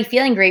you're already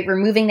feeling great,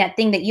 removing that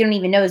thing that you don't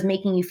even know is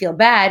making you feel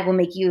bad will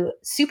make you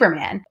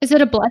Superman. Is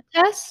it a blood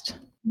test?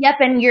 Yep,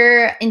 and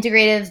your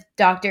integrative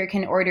doctor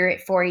can order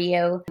it for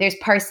you. There's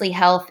Parsley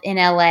Health in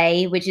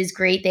LA, which is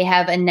great. They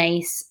have a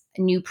nice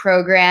new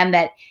program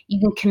that you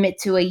can commit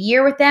to a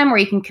year with them, or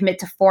you can commit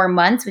to 4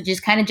 months, which is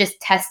kind of just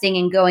testing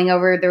and going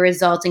over the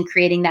results and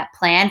creating that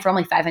plan for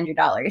only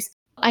 $500.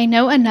 I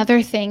know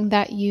another thing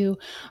that you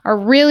are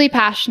really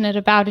passionate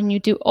about and you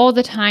do all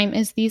the time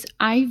is these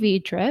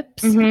IV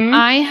drips. Mm-hmm.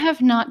 I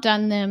have not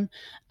done them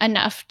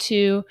enough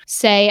to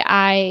say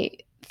I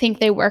think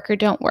they work or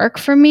don't work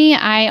for me.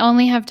 I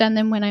only have done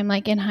them when I'm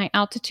like in high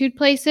altitude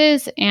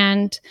places,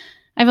 and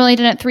I've only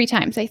done it 3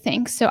 times, I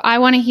think. So I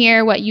want to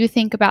hear what you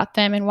think about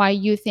them and why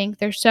you think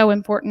they're so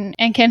important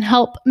and can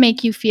help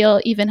make you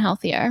feel even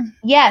healthier.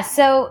 Yeah,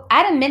 so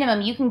at a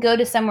minimum, you can go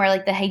to somewhere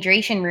like the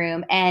hydration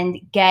room and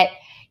get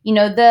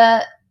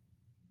the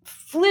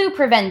flu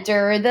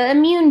preventer, the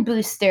immune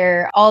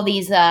booster, all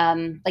these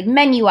like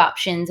menu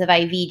options of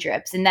IV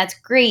drips. And that's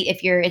great if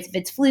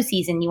it's flu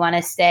season, you want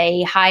to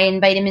stay high in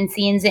vitamin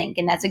C and zinc,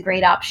 and that's a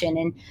great option.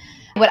 And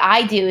what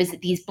I do is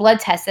these blood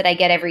tests that I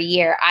get every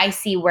year, I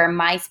see where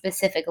my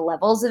specific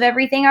levels of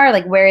everything are.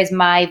 Like, where is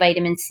my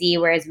vitamin C?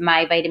 Where is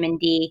my vitamin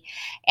D?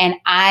 And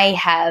I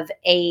have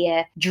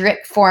a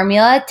drip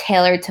formula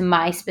tailored to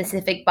my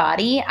specific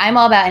body. I'm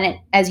all about, and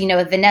as you know,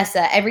 with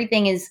Vanessa,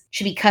 everything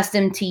should be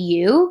custom to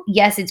you.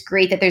 Yes, it's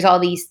great that there's all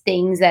these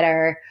things that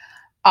are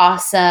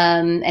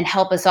awesome and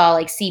help us all,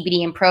 like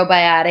CBD and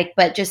probiotic,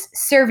 but just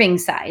serving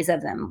size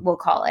of them, we'll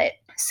call it.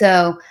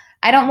 So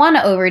I don't want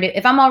to overdo.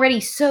 If I'm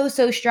already so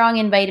strong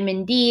in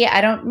vitamin D,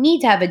 I don't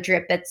need to have a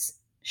drip that's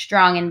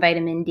strong in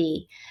vitamin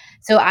D.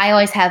 So I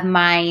always have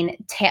mine.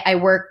 I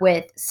work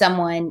with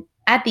someone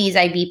at these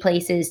IV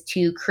places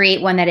to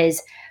create one that is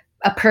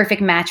a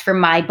perfect match for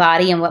my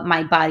body and what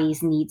my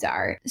body's needs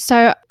are.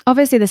 So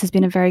obviously this has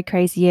been a very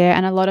crazy year,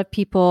 and a lot of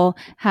people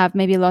have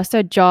maybe lost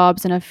their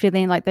jobs and are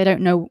feeling like they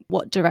don't know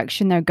what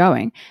direction they're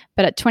going.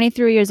 But at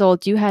 23 years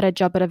old, you had a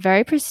job at a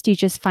very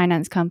prestigious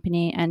finance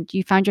company and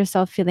you found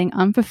yourself feeling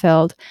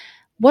unfulfilled.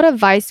 What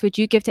advice would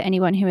you give to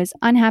anyone who is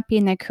unhappy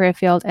in their career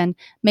field and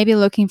maybe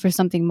looking for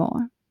something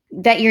more?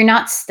 That you're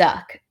not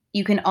stuck.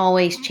 You can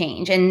always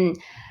change. And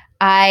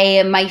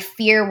my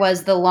fear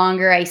was the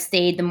longer I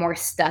stayed, the more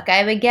stuck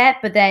I would get.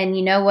 But then,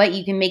 you know what?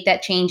 You can make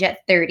that change at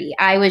 30.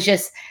 I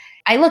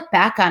look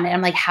back on it.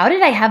 I'm like, how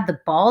did I have the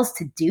balls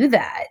to do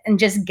that and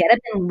just get up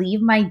and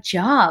leave my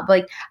job?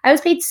 Like, I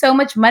was paid so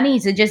much money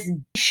to just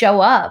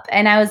show up.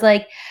 And I was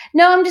like,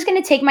 no, I'm just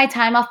going to take my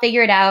time. I'll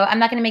figure it out. I'm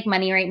not going to make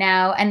money right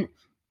now. And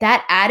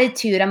that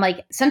attitude, I'm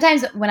like,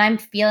 sometimes when I'm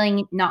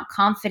feeling not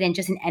confident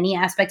just in any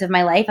aspect of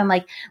my life, I'm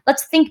like,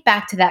 let's think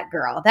back to that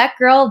girl. That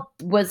girl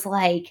was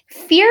like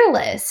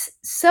fearless,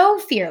 so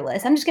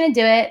fearless. I'm just going to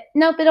do it.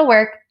 Nope, it'll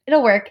work.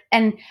 It'll work.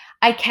 And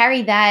I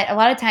carry that a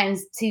lot of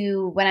times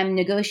to when I'm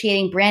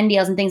negotiating brand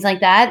deals and things like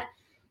that.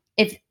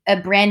 If a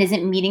brand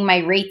isn't meeting my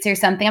rates or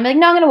something, I'm like,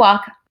 no, I'm going to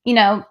walk. I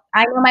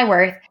know my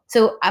worth.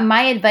 So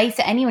my advice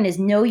to anyone is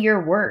know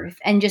your worth,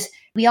 and just,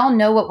 we all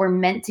know what we're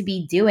meant to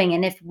be doing.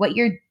 And if what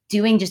you're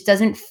doing just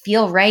doesn't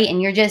feel right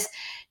and you're just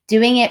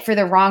doing it for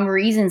the wrong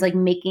reasons, like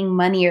making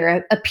money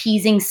or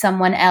appeasing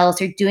someone else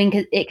or doing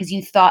it because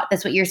you thought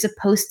that's what you're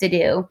supposed to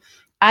do.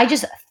 I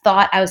just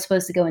thought I was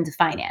supposed to go into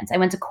finance. I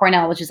went to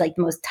Cornell, which is like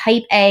the most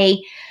type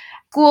A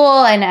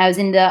school, and I was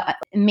in the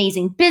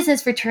amazing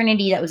business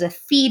fraternity that was a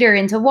feeder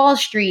into Wall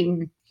Street.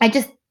 And I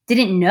just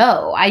didn't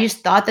know. I just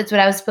thought that's what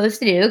I was supposed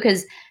to do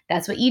because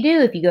that's what you do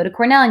if you go to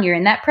Cornell and you're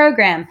in that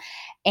program.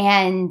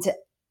 And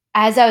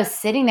as I was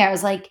sitting there, I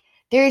was like,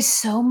 there's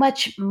so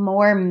much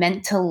more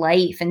meant to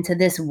life and to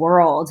this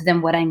world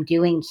than what I'm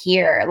doing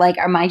here. Like,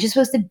 am I just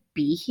supposed to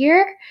be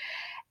here?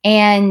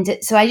 And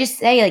so I just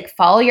say, like,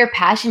 follow your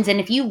passions. And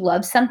if you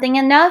love something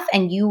enough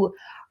and you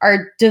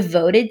are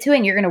devoted to it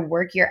and you're going to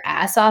work your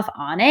ass off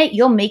on it,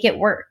 you'll make it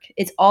work.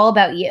 It's all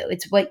about you.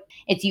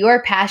 It's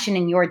your passion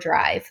and your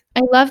drive.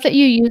 I love that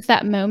you use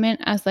that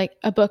moment as like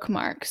a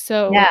bookmark.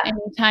 So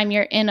anytime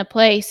you're in a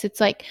place,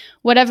 it's like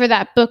whatever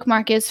that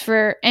bookmark is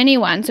for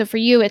anyone. So for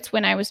you, it's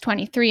when I was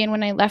 23 and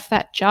when I left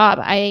that job.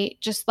 I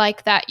just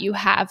like that you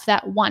have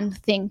that one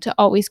thing to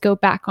always go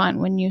back on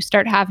when you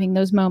start having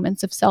those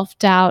moments of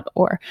self-doubt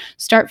or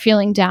start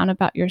feeling down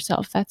about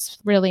yourself. That's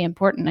really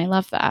important. I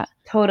love that.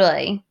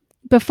 Totally.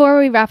 Before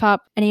we wrap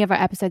up any of our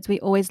episodes, we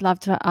always love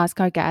to ask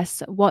our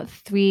guests what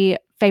 3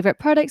 favorite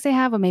products they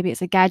have, or maybe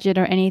it's a gadget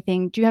or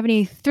anything. Do you have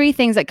any 3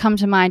 things that come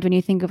to mind when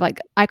you think of like,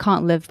 I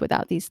can't live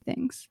without these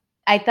things?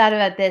 I thought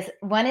about this.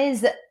 One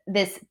is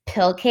this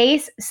pill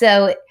case.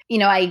 So,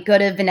 I go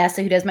to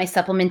Vanessa, who does my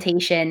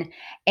supplementation,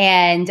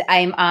 and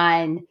I'm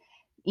on,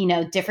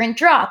 different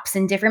drops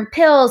and different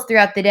pills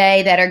throughout the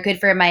day that are good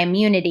for my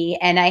immunity.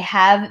 And I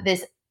have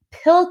this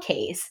pill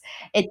case.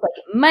 It's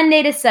like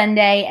Monday to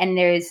Sunday, and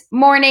there's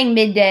morning,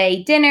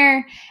 midday,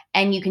 dinner,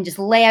 and you can just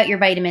lay out your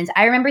vitamins.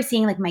 I remember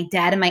seeing like my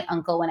dad and my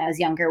uncle when I was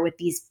younger with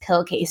these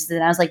pill cases,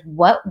 and I was like,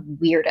 what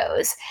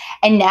weirdos.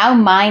 And now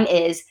mine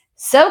is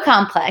so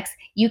complex.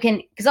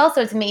 Because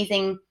also it's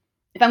amazing,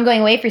 if I'm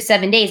going away for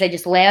 7 days, I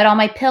just lay out all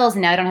my pills,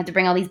 and now I don't have to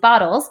bring all these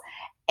bottles,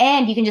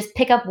 and you can just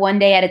pick up one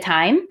day at a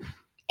time.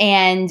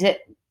 And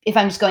if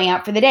I'm just going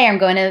out for the day, I'm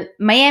going to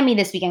Miami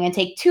this week, I'm going to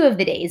take 2 of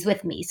the days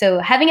with me. So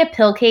having a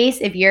pill case,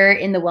 if you're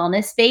in the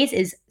wellness space,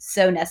 is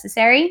so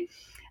necessary.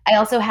 I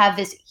also have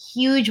this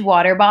huge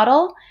water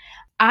bottle.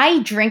 I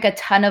drink a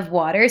ton of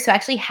water. So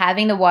actually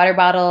having the water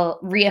bottle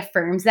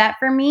reaffirms that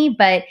for me,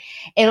 but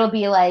it'll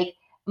be like,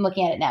 I'm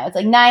looking at it now. It's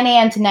like 9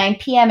 a.m. to 9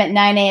 p.m. At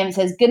 9 a.m. it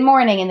says good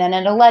morning. And then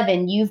at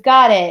 11, you've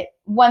got it.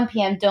 1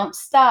 p.m. don't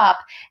stop.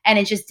 And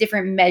it's just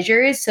different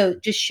measures. So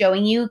just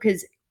showing you,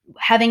 because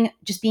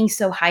just being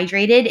so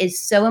hydrated is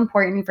so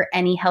important for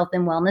any health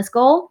and wellness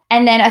goal.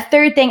 And then a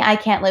third thing I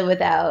can't live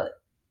without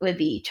would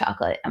be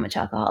chocolate. I'm a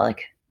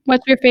chocoholic.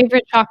 What's your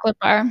favorite chocolate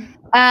bar?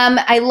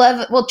 I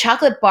love,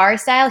 chocolate bar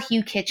style,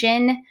 Hugh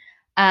Kitchen.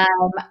 I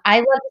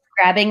love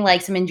grabbing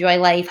like some Enjoy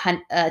Life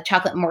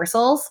chocolate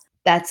morsels.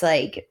 That's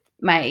like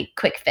my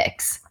quick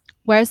fix.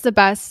 Where's the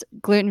best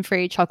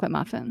gluten-free chocolate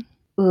muffin?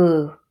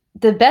 Ooh.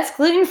 The best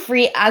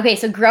gluten-free. Okay,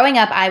 so growing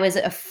up, I was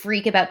a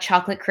freak about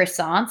chocolate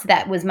croissants.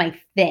 That was my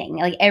thing.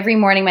 Like every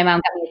morning, my mom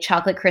got me a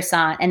chocolate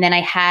croissant, and then I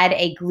had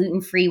a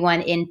gluten-free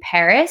one in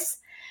Paris.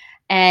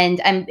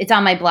 And it's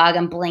on my blog.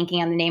 I'm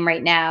blanking on the name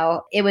right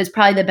now. It was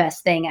probably the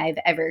best thing I've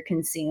ever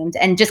consumed,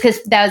 and just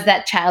because that was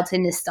that childhood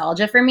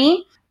nostalgia for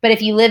me. But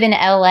if you live in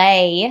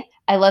LA,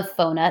 I love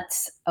faux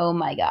nuts. Oh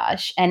my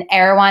gosh. And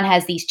Erewhon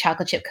has these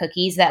chocolate chip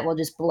cookies that will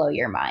just blow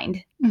your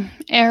mind.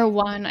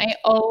 Erewhon. I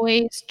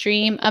always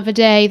dream of a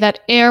day that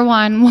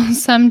Erewhon will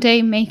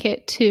someday make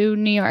it to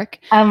New York.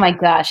 Oh my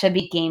gosh, that'd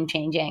be game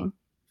changing.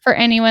 For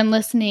anyone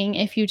listening,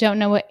 if you don't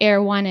know what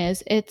Erewhon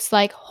is, it's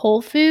like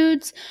Whole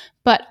Foods,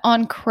 but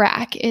on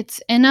crack.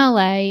 It's in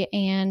LA,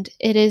 and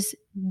it is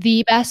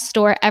the best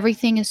store.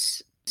 Everything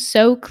is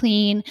so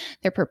clean.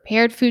 Their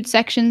prepared food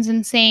section's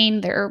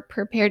insane. Their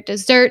prepared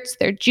desserts,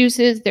 their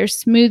juices, their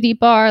smoothie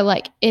bar,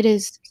 like it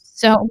is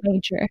so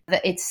major.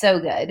 It's so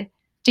good.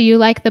 Do you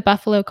like the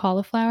buffalo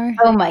cauliflower?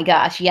 Oh my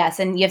gosh, yes.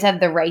 And you have to have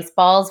the rice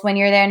balls when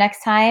you're there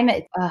next time.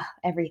 It's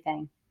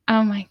everything.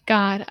 Oh my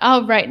God.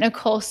 All right,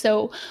 Nicole.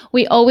 So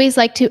we always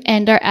like to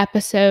end our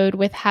episode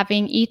with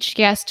having each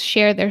guest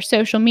share their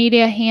social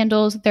media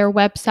handles, their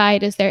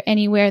website. Is there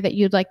anywhere that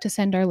you'd like to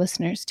send our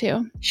listeners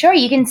to? Sure.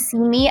 You can see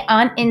me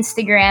on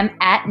Instagram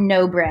at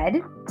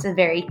NoBread. It's a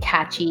very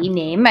catchy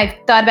name. I've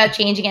thought about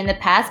changing it in the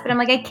past, but I'm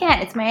like, I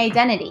can't. It's my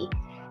identity.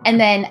 And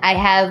then I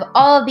have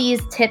all of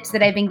these tips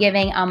that I've been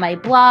giving on my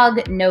blog,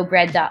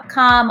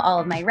 nobread.com,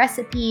 all of my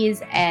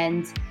recipes,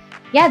 and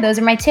yeah, those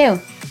are my two.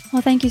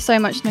 Well, thank you so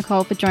much,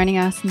 Nicole, for joining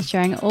us and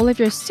sharing all of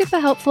your super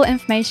helpful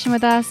information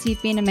with us.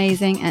 You've been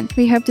amazing, and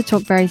we hope to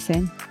talk very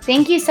soon.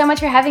 Thank you so much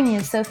for having me. It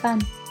was so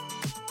fun.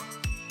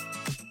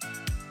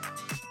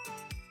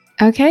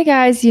 Okay,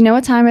 guys, you know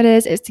what time it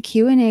is. It's the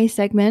Q&A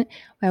segment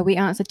where we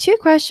answer 2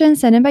 questions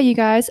sent in by you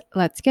guys.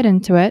 Let's get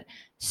into it.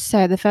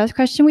 So the first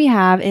question we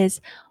have is,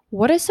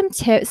 what are some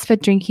tips for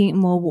drinking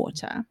more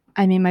water?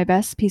 I mean, my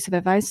best piece of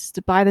advice is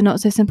to buy the Not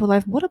So Simple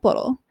Life water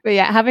bottle. But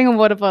yeah, having a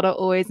water bottle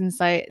always in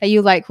sight that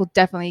you like will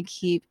definitely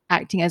keep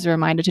acting as a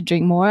reminder to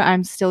drink more.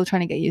 I'm still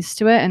trying to get used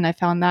to it. And I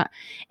found that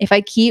if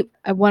I keep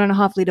a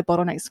 1.5 liter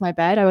bottle next to my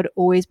bed, I would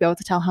always be able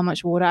to tell how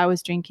much water I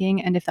was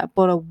drinking. And if that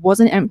bottle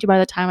wasn't empty by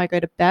the time I go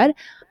to bed,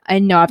 I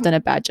know I've done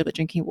a bad job at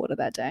drinking water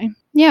that day.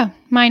 Yeah,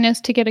 mine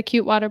is to get a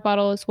cute water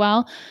bottle as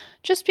well,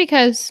 just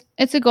because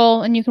it's a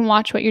goal and you can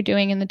watch what you're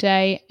doing in the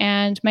day.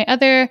 And my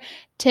other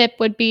tip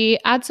would be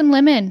add some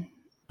lemon,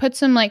 put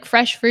some like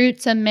fresh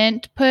fruit, some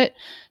mint, put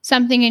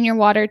something in your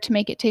water to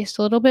make it taste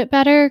a little bit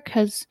better,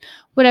 because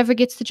whatever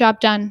gets the job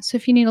done. So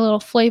if you need a little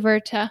flavor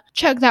to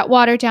chug that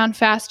water down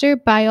faster,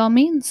 by all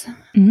means.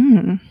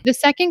 The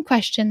second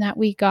question that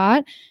we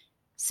got,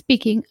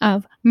 speaking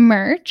of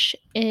merch,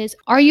 is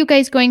are you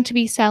guys going to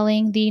be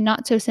selling the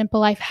Not So Simple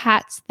Life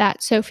hats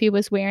that Sophie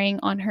was wearing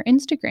on her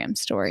Instagram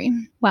story?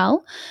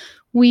 Well,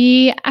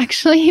 we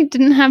actually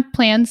didn't have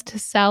plans to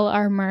sell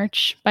our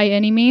merch by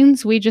any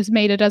means. We just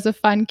made it as a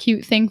fun,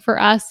 cute thing for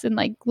us and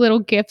like little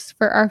gifts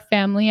for our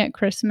family at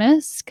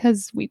Christmas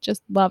because we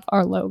just love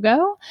our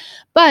logo.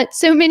 But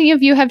so many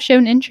of you have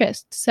shown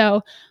interest.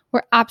 So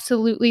we're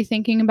absolutely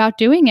thinking about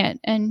doing it.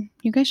 And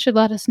you guys should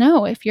let us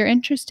know if you're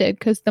interested,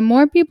 because the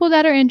more people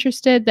that are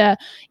interested, the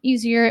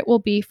easier it will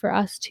be for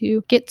us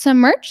to get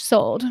some merch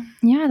sold.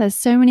 Yeah, there's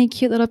so many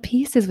cute little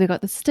pieces. We got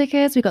the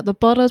stickers, we got the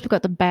bottles, we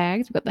got the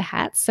bags, we got the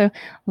hats. So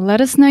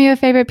let us know your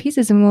favorite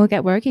pieces and we'll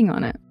get working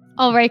on it.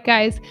 All right,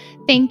 guys,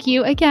 thank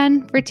you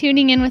again for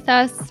tuning in with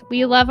us.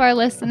 We love our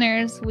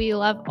listeners. We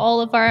love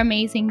all of our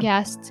amazing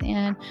guests,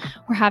 and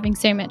we're having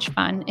so much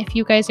fun. If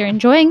you guys are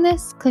enjoying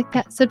this, click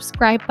that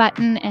subscribe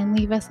button and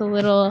leave us a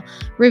little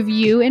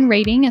review and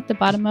rating at the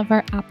bottom of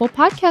our Apple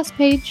Podcast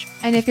page.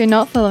 And if you're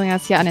not following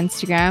us yet on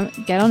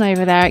Instagram, get on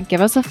over there,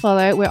 give us a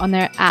follow. We're on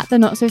there at the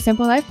Not So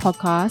Simple Life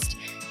podcast.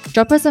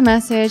 Drop us a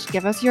message,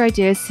 give us your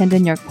ideas, send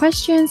in your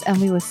questions,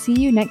 and we will see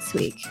you next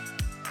week.